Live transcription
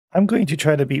I'm going to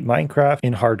try to beat Minecraft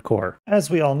in hardcore. As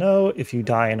we all know, if you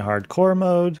die in hardcore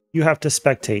mode, you have to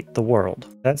spectate the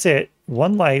world. That's it.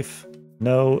 One life,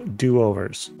 no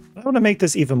do-overs. I want to make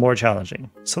this even more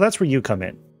challenging, so that's where you come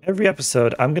in. Every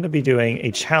episode, I'm going to be doing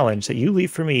a challenge that you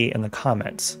leave for me in the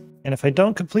comments. And if I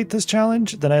don't complete this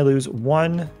challenge, then I lose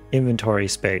 1 inventory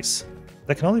space.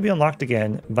 That can only be unlocked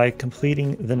again by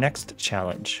completing the next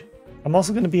challenge. I'm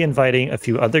also going to be inviting a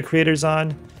few other creators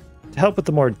on to help with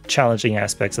the more challenging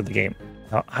aspects of the game.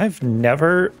 Now, I've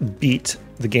never beat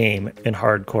the game in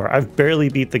hardcore. I've barely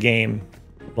beat the game,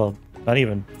 well, not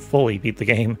even fully beat the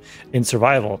game in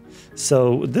survival.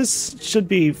 So this should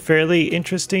be fairly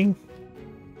interesting,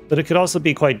 but it could also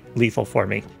be quite lethal for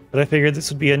me. But I figured this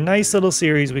would be a nice little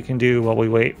series we can do while we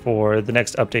wait for the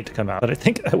next update to come out. But I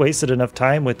think I wasted enough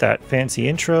time with that fancy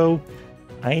intro.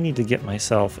 I need to get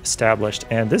myself established.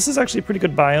 And this is actually a pretty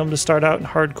good biome to start out in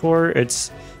hardcore.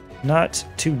 It's not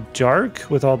too dark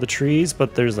with all the trees,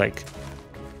 but there's like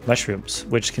mushrooms,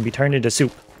 which can be turned into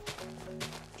soup,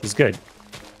 which is good.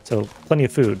 So plenty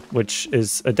of food, which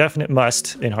is a definite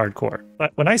must in hardcore.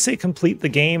 But when I say complete the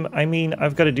game, I mean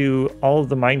I've got to do all of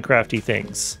the Minecrafty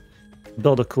things.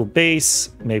 Build a cool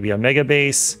base, maybe a mega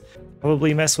base,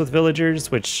 probably mess with villagers,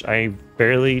 which I've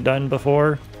barely done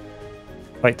before.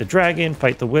 Fight the dragon,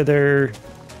 fight the wither,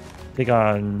 take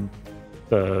on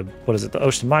the, the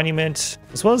ocean monument,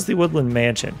 as well as the woodland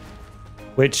mansion,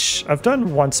 which I've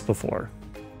done once before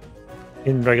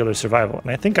in regular survival,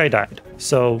 and I think I died.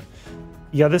 So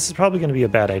yeah, this is probably going to be a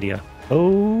bad idea.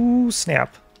 Oh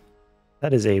snap.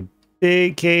 That is a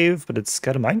big cave, but it's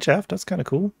got a mine shaft. That's kind of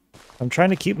cool. I'm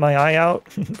trying to keep my eye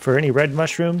out for any red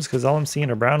mushrooms because all I'm seeing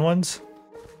are brown ones.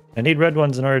 I need red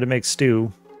ones in order to make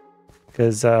stew.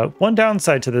 Because one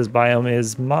downside to this biome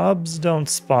is mobs don't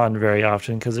spawn very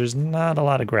often because there's not a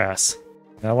lot of grass.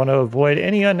 I want to avoid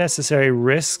any unnecessary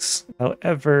risks.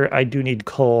 However, I do need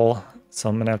coal, so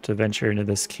I'm going to have to venture into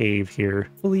this cave here.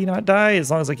 Hopefully not die. As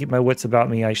long as I keep my wits about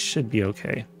me, I should be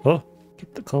okay. Oh,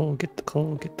 get the coal, get the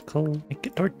coal, get the coal. Make a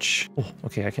torch. Oh,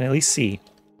 okay, I can at least see.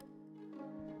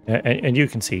 And you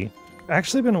can see. I've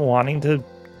actually been wanting to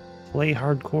play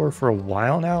hardcore for a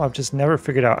while now. I've just never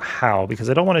figured out how, because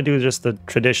I don't want to do just the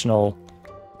traditional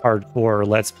hardcore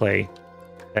let's play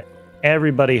that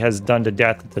everybody has done to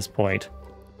death at this point.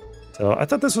 So I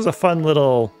thought this was a fun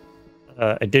little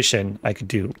addition I could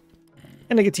do.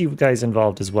 And to get you guys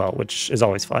involved as well, which is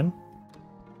always fun.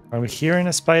 I'm hearing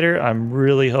a spider. I'm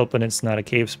really hoping it's not a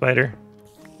cave spider,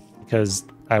 because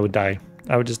I would die.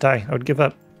 I would just die. I would give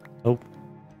up. Oh.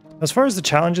 As far as the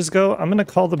challenges go, I'm going to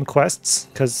call them quests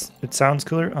because it sounds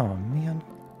cooler. Oh, man.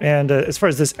 And as far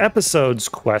as this episode's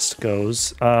quest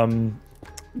goes,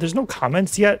 there's no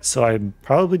comments yet, so I'm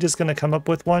probably just going to come up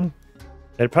with one.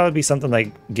 It'd probably be something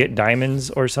like get diamonds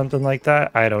or something like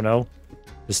that. I don't know.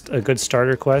 Just a good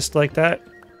starter quest like that.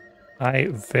 I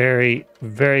very,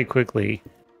 very quickly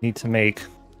need to make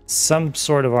some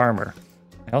sort of armor.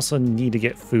 I also need to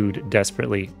get food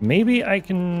desperately. Maybe I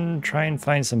can try and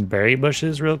find some berry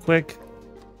bushes real quick.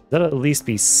 That'll at least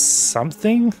be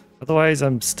something. Otherwise,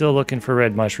 I'm still looking for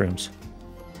red mushrooms.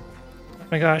 Oh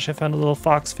my gosh, I found a little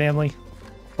fox family.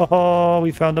 Oh,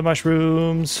 we found the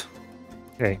mushrooms.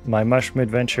 Okay, my mushroom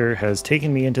adventure has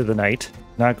taken me into the night.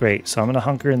 Not great, so I'm gonna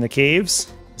hunker in the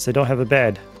caves because I don't have a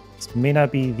bed. This may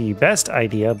not be the best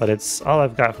idea, but it's all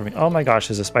I've got for me. Oh my gosh,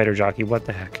 there's a spider jockey. What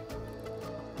the heck?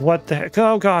 What the heck?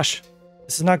 Oh gosh.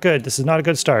 This is not good. This is not a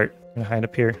good start. I'm gonna hide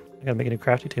up here. I gotta make a new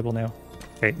crafting table now.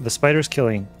 Okay, the spider's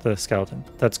killing the skeleton.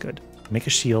 That's good. Make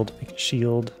a shield. Make a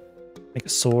shield. Make a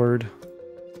sword.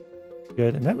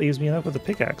 Good. And that leaves me up with a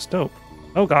pickaxe. Dope.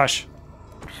 Oh gosh.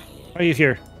 Why are you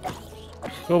here?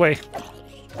 Go away.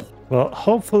 Well,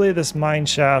 hopefully this mine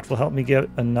shaft will help me get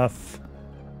enough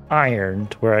iron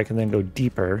to where I can then go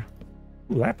deeper.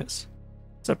 Ooh, lapis.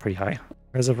 Is that pretty high?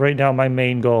 As of right now, my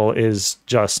main goal is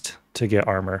just to get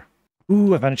armor.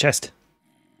 Ooh, I found a chest.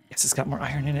 Yes, it's got more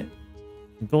iron in it.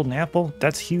 Golden apple,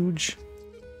 that's huge.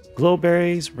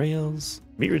 Glowberries, rails,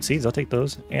 beetroot seeds, I'll take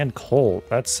those. And coal,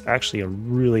 that's actually a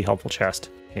really helpful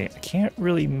chest. Okay, I can't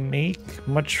really make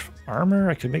much armor.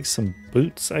 I could make some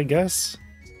boots, I guess.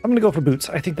 I'm gonna go for boots.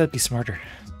 I think that'd be smarter.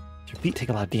 Your feet take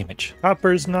a lot of damage.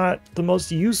 Copper's not the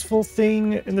most useful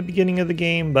thing in the beginning of the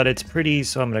game, but it's pretty,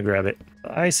 so I'm gonna grab it.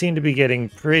 I seem to be getting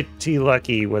pretty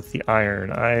lucky with the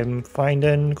iron. I'm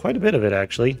finding quite a bit of it,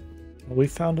 actually. We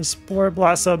found a spore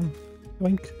blossom.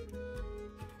 Wink.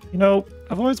 You know,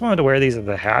 I've always wanted to wear these as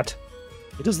a hat.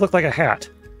 It just looked like a hat.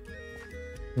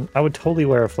 I would totally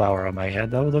wear a flower on my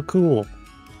head. That would look cool.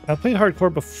 I played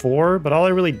hardcore before, but all I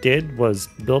really did was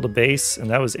build a base, and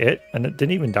that was it. And it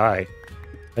didn't even die.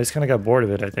 I just kind of got bored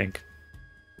of it, I think.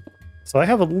 So I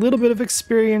have a little bit of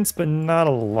experience, but not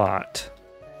a lot.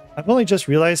 I've only just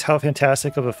realized how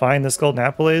fantastic of a find this golden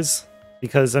apple is.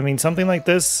 Because, I mean, something like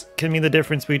this can mean the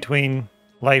difference between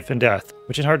life and death.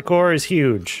 Which in hardcore is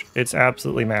huge. It's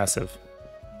absolutely massive.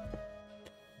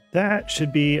 That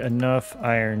should be enough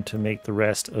iron to make the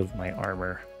rest of my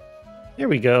armor. Here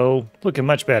we go. Looking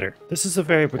much better. This is a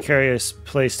very precarious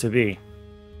place to be.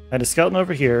 I had a skeleton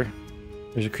over here.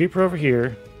 There's a creeper over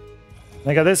here. And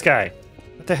I got this guy.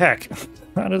 What the heck?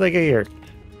 How did I get here?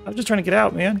 I was just trying to get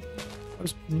out, man. I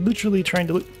was literally trying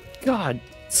to look. God,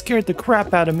 it scared the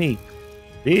crap out of me.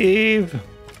 Leave.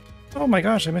 Oh my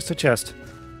gosh, I missed a chest.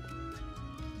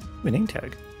 Ooh, a name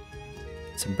tag.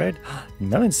 Some bread.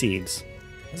 Melon seeds.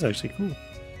 That's actually cool.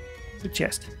 Good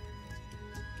chest.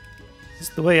 Is this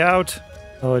the way out?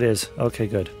 Oh, it is. Okay,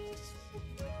 good.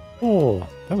 Oh,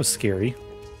 that was scary.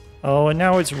 Oh, and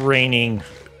now it's raining.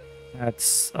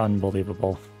 That's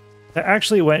unbelievable. That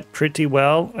actually went pretty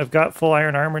well. I've got full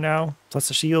iron armor now, plus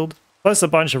a shield, plus a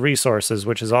bunch of resources,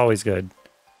 which is always good.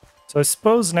 So I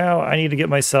suppose now I need to get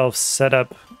myself set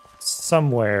up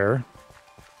somewhere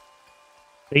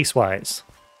base-wise.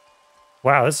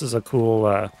 Wow, this is a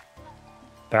cool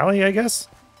valley, I guess?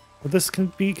 Would this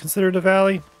be considered a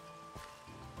valley?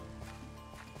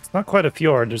 It's not quite a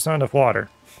fjord. There's not enough water.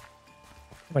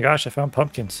 Oh my gosh, I found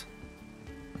pumpkins.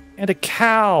 And a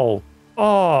cow!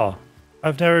 Oh,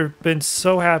 I've never been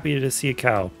so happy to see a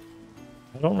cow.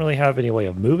 I don't really have any way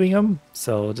of moving them,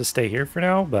 so I'll just stay here for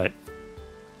now, but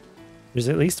there's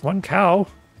at least one cow.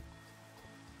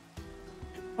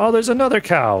 Oh, there's another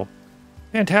cow!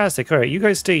 Fantastic. Alright, you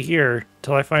guys stay here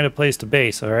till I find a place to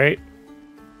base, alright?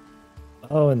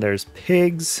 Oh, and there's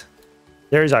pigs.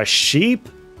 There's a sheep.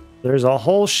 There's a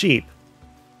whole sheep.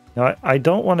 Now, I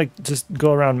don't want to just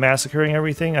go around massacring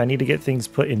everything. I need to get things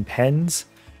put in pens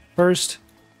first,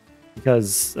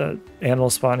 because animal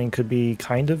spawning could be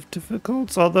kind of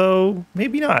difficult, although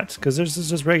maybe not, because there's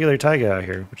just regular taiga out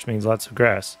here, which means lots of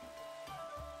grass.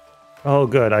 Oh,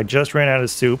 good. I just ran out of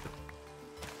soup.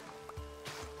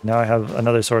 Now I have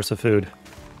another source of food.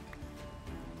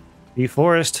 The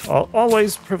forest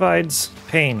always provides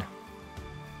pain,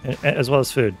 as well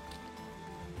as food.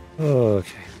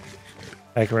 Okay.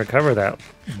 I can recover that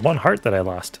one heart that I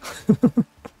lost.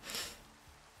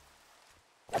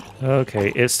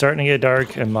 Okay, it's starting to get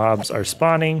dark and mobs are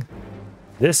spawning.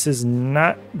 This is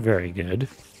not very good.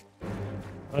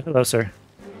 Oh, hello, sir.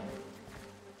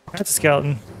 That's a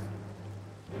skeleton.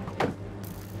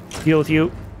 Deal with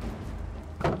you.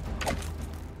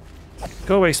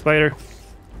 Go away, spider.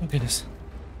 Oh, goodness.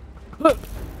 Oh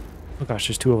gosh,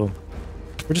 there's two of them.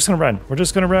 We're just gonna run. We're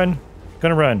just gonna run.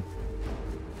 Gonna run.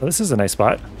 Well, this is a nice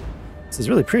spot. This is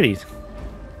really pretty.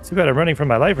 Too bad I'm running for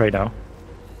my life right now.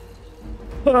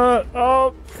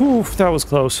 Oh, oof, that was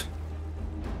close.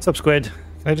 What's up, squid?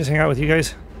 Can I just hang out with you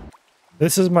guys?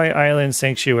 This is my island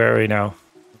sanctuary now.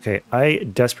 Okay, I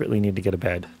desperately need to get a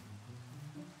bed.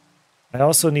 I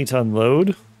also need to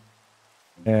unload.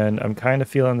 And I'm kind of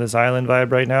feeling this island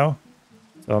vibe right now.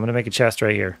 So I'm going to make a chest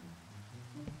right here.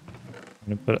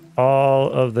 I'm going to put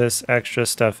all of this extra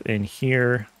stuff in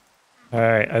here.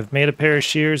 Alright, I've made a pair of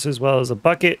shears as well as a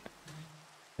bucket.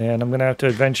 And I'm going to have to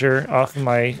adventure off of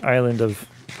my island of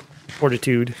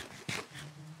fortitude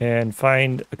and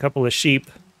find a couple of sheep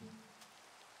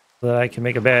so that I can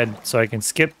make a bed so I can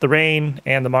skip the rain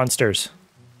and the monsters.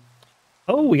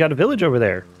 Oh, we got a village over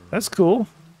there. That's cool.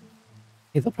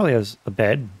 Hey, they'll probably have a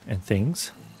bed and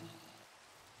things.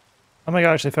 Oh my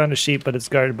gosh, I found a sheep, but it's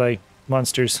guarded by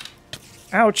monsters.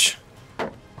 Ouch!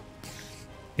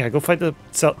 Yeah, go fight the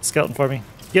skeleton for me.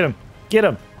 Get him! Get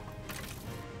him!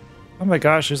 Oh my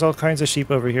gosh, there's all kinds of sheep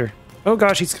over here. Oh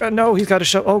gosh, he's got a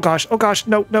show. Oh gosh,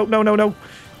 no, no, no, no, no.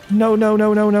 No, no,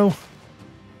 no, no, no.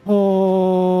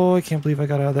 Oh, I can't believe I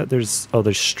got out of that.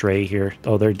 There's stray here.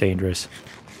 Oh, they're dangerous.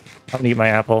 I'm gonna eat my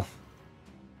apple.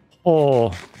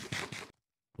 Oh.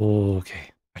 Okay.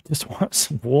 I just want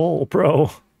some wool, bro.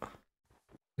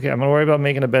 Okay, I'm gonna worry about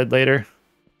making a bed later.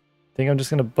 I think I'm just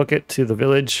gonna book it to the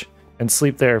village and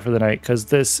sleep there for the night, because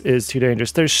this is too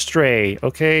dangerous. There's stray,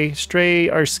 okay? Stray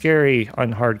are scary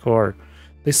on hardcore.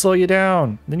 They slow you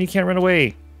down. Then you can't run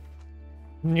away.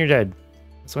 And you're dead.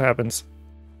 That's what happens.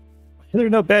 There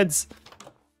are no beds.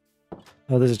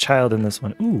 Oh, there's a child in this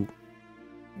one. Ooh.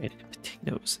 Wait,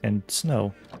 potatoes and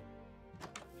snow.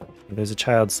 There's a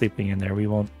child sleeping in there. We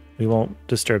won't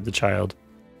disturb the child.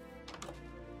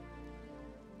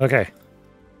 Okay.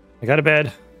 I got a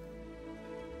bed.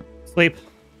 Sleep.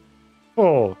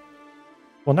 Oh.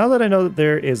 Well, now that I know that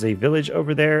there is a village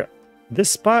over there, this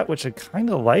spot, which I kind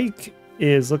of like,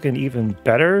 is looking even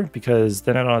better because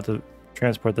then I don't have to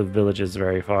transport the villages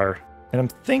very far. And I'm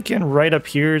thinking right up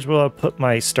here is where I'll put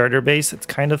my starter base. It's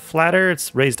kind of flatter.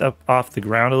 It's raised up off the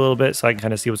ground a little bit so I can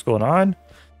kind of see what's going on.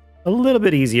 A little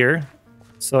bit easier.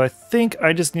 So I think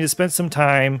I just need to spend some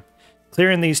time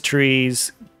clearing these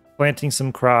trees, planting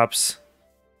some crops,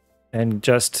 and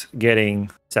just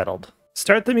getting settled.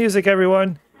 Start the music,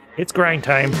 everyone. It's grind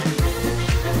time.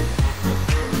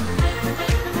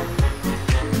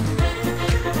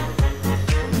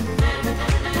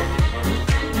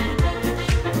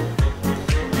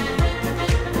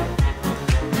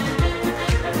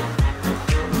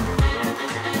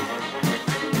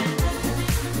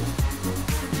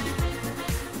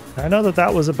 I know that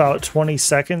that was about 20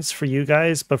 seconds for you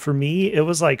guys, but for me, it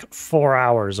was like 4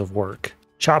 hours of work.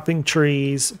 Chopping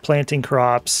trees, planting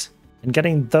crops, and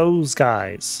getting those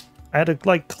guys. I had to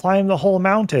like climb the whole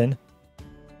mountain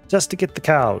just to get the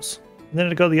cows. And then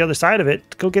to go the other side of it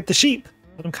to go get the sheep.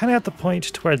 But I'm kind of at the point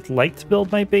to where I'd like to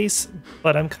build my base,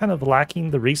 but I'm kind of lacking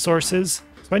the resources.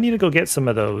 So I need to go get some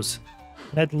of those.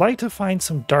 And I'd like to find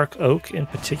some dark oak in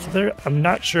particular. I'm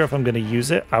not sure if I'm going to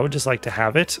use it. I would just like to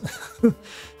have it.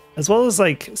 As well as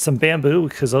like some bamboo,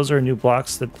 because those are new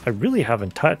blocks that I really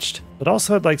haven't touched. But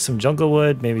also I'd like some jungle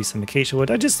wood, maybe some acacia wood.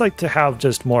 I just like to have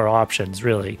just more options,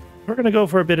 really. We're going to go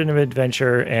for a bit of an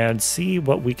adventure and see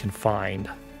what we can find.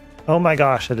 Oh my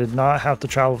gosh, I did not have to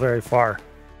travel very far.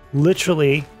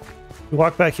 Literally, we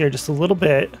walk back here just a little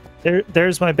bit.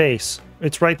 There's my base.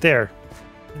 It's right there.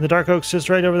 And the dark oak's just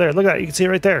right over there. Look at that, you can see it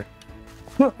right there.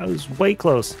 I was way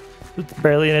close. It's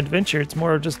barely an adventure, it's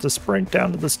more of just a sprint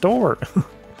down to the store.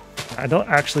 I don't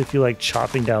actually feel like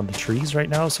chopping down the trees right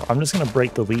now, so I'm just going to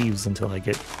break the leaves until I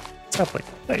get sapling.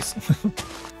 Nice.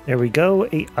 There we go.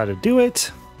 8 out of do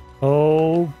it.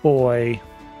 Oh boy.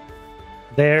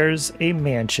 There's a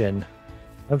mansion.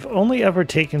 I've only ever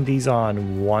taken these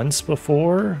on once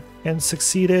before and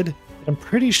succeeded. I'm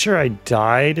pretty sure I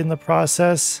died in the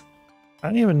process. I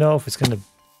don't even know if it's going to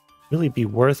really be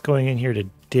worth going in here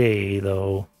today,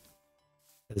 though.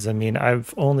 Because, I mean,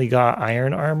 I've only got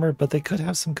iron armor, but they could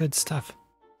have some good stuff.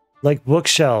 Like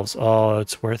bookshelves. Oh,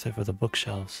 it's worth it for the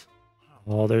bookshelves.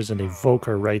 Oh, there's an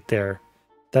evoker right there.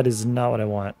 That is not what I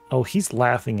want. Oh, he's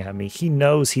laughing at me. He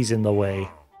knows he's in the way.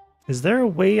 Is there a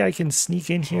way I can sneak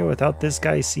in here without this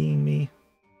guy seeing me?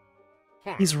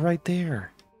 He's right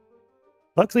there.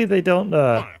 Luckily, they don't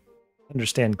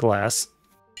understand glass.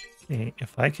 Okay,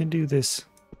 if I can do this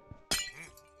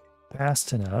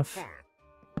fast enough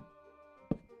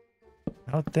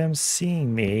without them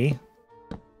seeing me.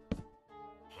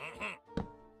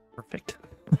 Perfect.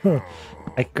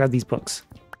 I can grab these books.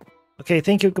 Okay,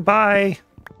 thank you. Goodbye.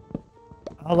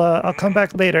 I'll come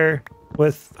back later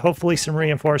with hopefully some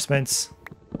reinforcements.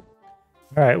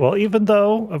 All right, well, even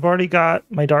though I've already got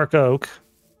my dark oak,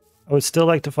 I would still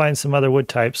like to find some other wood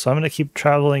types, so I'm going to keep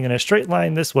traveling in a straight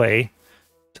line this way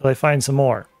till I find some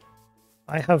more.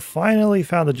 I have finally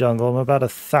found the jungle. I'm about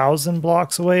 1,000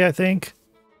 blocks away, I think.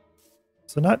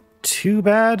 So not too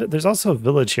bad. There's also a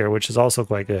village here, which is also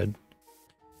quite good.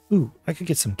 Ooh, I could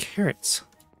get some carrots.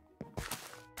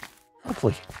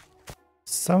 Lovely.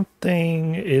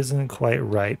 Something isn't quite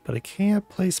right, but I can't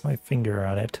place my finger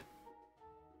on it.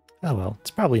 Oh well,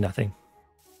 it's probably nothing.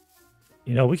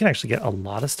 You know, we can actually get a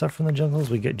lot of stuff from the jungles.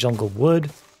 We get jungle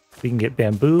wood, we can get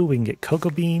bamboo, we can get cocoa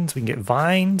beans, we can get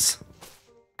vines.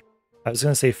 I was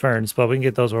going to say ferns, but we can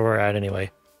get those where we're at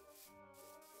anyway.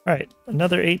 Alright,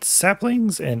 another 8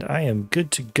 saplings, and I am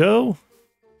good to go.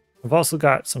 I've also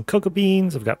got some cocoa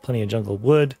beans, I've got plenty of jungle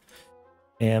wood,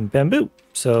 and bamboo.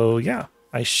 So yeah,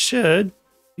 I should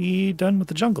be done with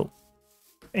the jungle.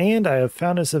 And I have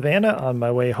found a savanna on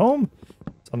my way home.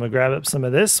 So I'm going to grab up some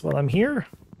of this while I'm here.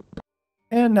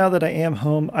 And now that I am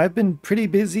home, I've been pretty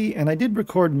busy and I did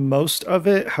record most of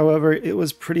it. However, it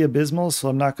was pretty abysmal, so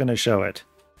I'm not going to show it.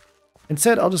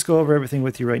 Instead, I'll just go over everything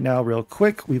with you right now real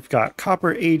quick. We've got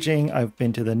copper aging. I've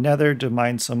been to the nether to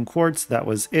mine some quartz. That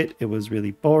was it. It was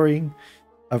really boring.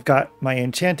 I've got my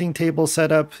enchanting table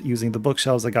set up using the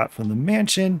bookshelves I got from the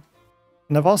mansion.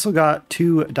 And I've also got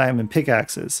 2 diamond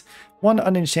pickaxes. One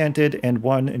unenchanted and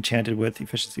one enchanted with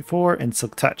efficiency 4 and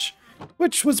silk touch,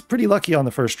 which was pretty lucky on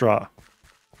the first draw.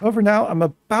 However, now I'm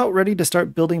about ready to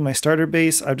start building my starter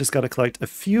base. I've just got to collect a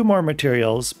few more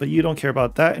materials, but you don't care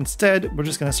about that. Instead, we're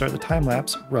just going to start the time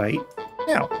lapse right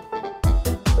now.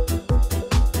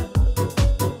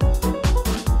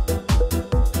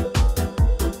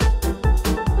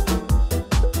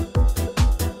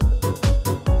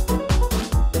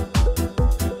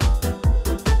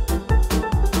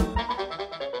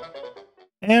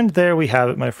 And there we have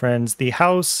it, my friends. The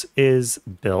house is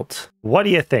built. What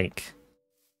do you think?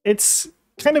 It's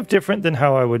kind of different than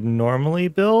how I would normally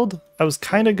build. I was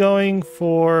kind of going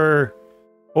for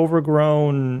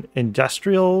overgrown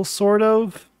industrial, sort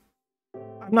of.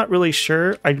 I'm not really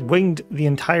sure. I winged the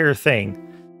entire thing.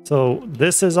 So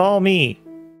this is all me.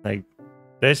 Like,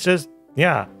 it's just,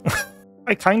 yeah.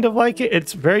 I kind of like it.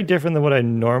 It's very different than what I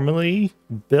normally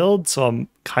build, so I'm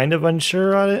kind of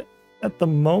unsure on it at the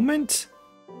moment.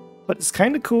 But it's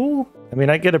kind of cool. I mean,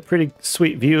 I get a pretty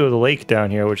sweet view of the lake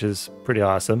down here, which is pretty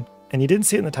awesome. And you didn't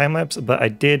see it in the time lapse, but I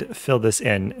did fill this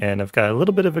in, and I've got a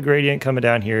little bit of a gradient coming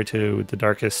down here to the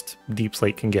darkest deep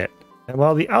slate can get. And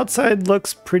while the outside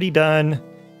looks pretty done,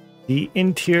 the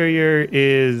interior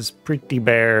is pretty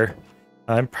bare.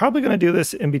 I'm probably going to do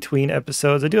this in between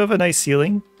episodes. I do have a nice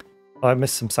ceiling. Oh, I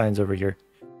missed some signs over here.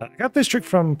 I got this trick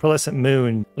from Pearlescent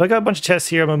Moon, but I got a bunch of chests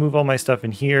here. I'm going to move all my stuff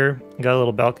in here. I got a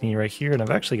little balcony right here, and I've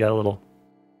actually got a little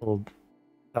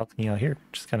balcony out here,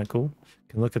 which is kind of cool. You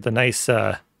can look at the nice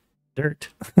dirt.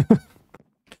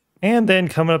 And then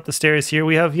coming up the stairs here,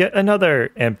 we have yet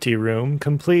another empty room,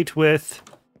 complete with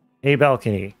a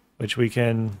balcony, which we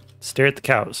can stare at the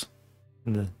cows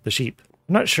and the sheep.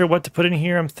 I'm not sure what to put in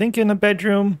here. I'm thinking a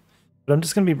bedroom, but I'm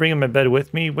just going to be bringing my bed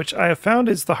with me, which I have found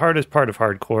is the hardest part of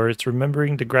hardcore. It's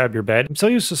remembering to grab your bed. I'm so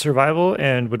used to survival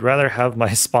and would rather have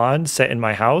my spawn set in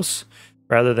my house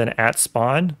rather than at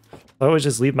spawn. I always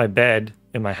just leave my bed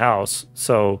in my house.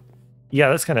 So yeah,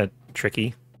 that's kind of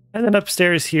tricky. And then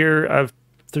upstairs here, I've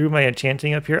threw my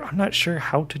enchanting up here. I'm not sure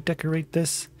how to decorate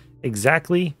this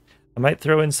exactly. I might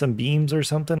throw in some beams or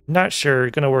something. Not sure.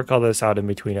 Gonna work all this out in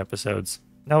between episodes.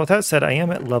 Now, with that said, I am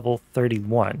at level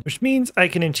 31, which means I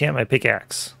can enchant my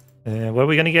pickaxe. And what are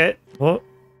we gonna get? Well,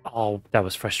 oh, that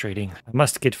was frustrating. I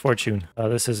must get fortune. Oh,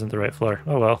 this isn't the right floor.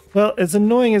 Oh well. Well, as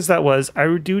annoying as that was,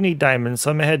 I do need diamonds,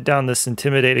 so I'm gonna head down this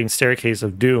intimidating staircase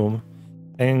of doom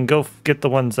and go get the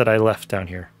ones that I left down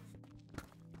here.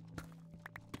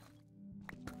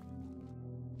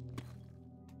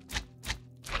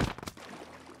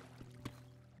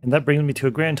 And that brings me to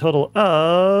a grand total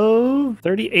of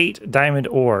 38 diamond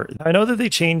ore. I know that they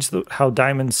changed how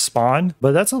diamonds spawn,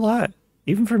 but that's a lot.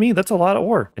 Even for me, that's a lot of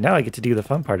ore. And now I get to do the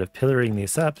fun part of pillaring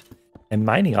these up and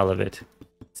mining all of it.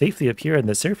 Safely up here on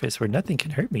the surface where nothing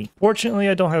can hurt me. Fortunately,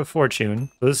 I don't have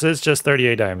fortune, so this is just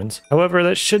 38 diamonds. However,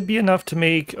 that should be enough to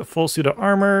make a full suit of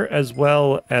armor as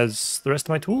well as the rest of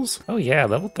my tools. Oh yeah,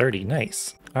 level 30,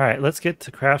 nice. All right, let's get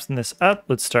to crafting this up.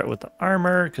 Let's start with the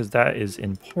armor because that is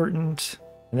important.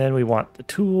 And then we want the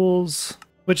tools,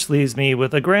 which leaves me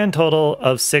with a grand total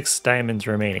of 6 diamonds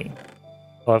remaining.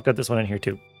 Oh, I've got this one in here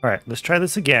too. All right, let's try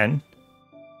this again.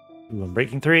 Ooh, I'm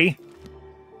breaking 3.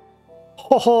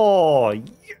 Oh,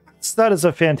 yes! That is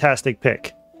a fantastic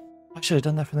pick. I should have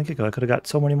done that from the get-go. I could have got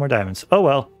so many more diamonds. Oh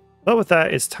well. But with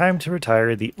that, it's time to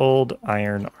retire the old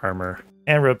iron armor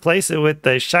and replace it with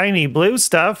the shiny blue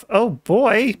stuff. Oh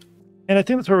boy. And I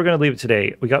think that's where we're going to leave it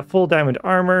today. We got full diamond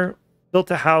armor,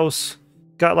 built a house,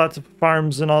 got lots of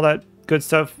farms and all that good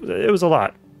stuff. It was a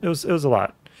lot. It was a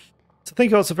lot. So thank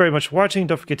you all so very much for watching.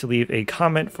 Don't forget to leave a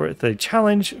comment for the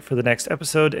challenge for the next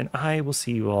episode, and I will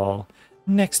see you all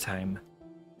next time.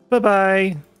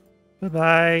 Bye-bye.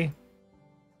 Bye-bye.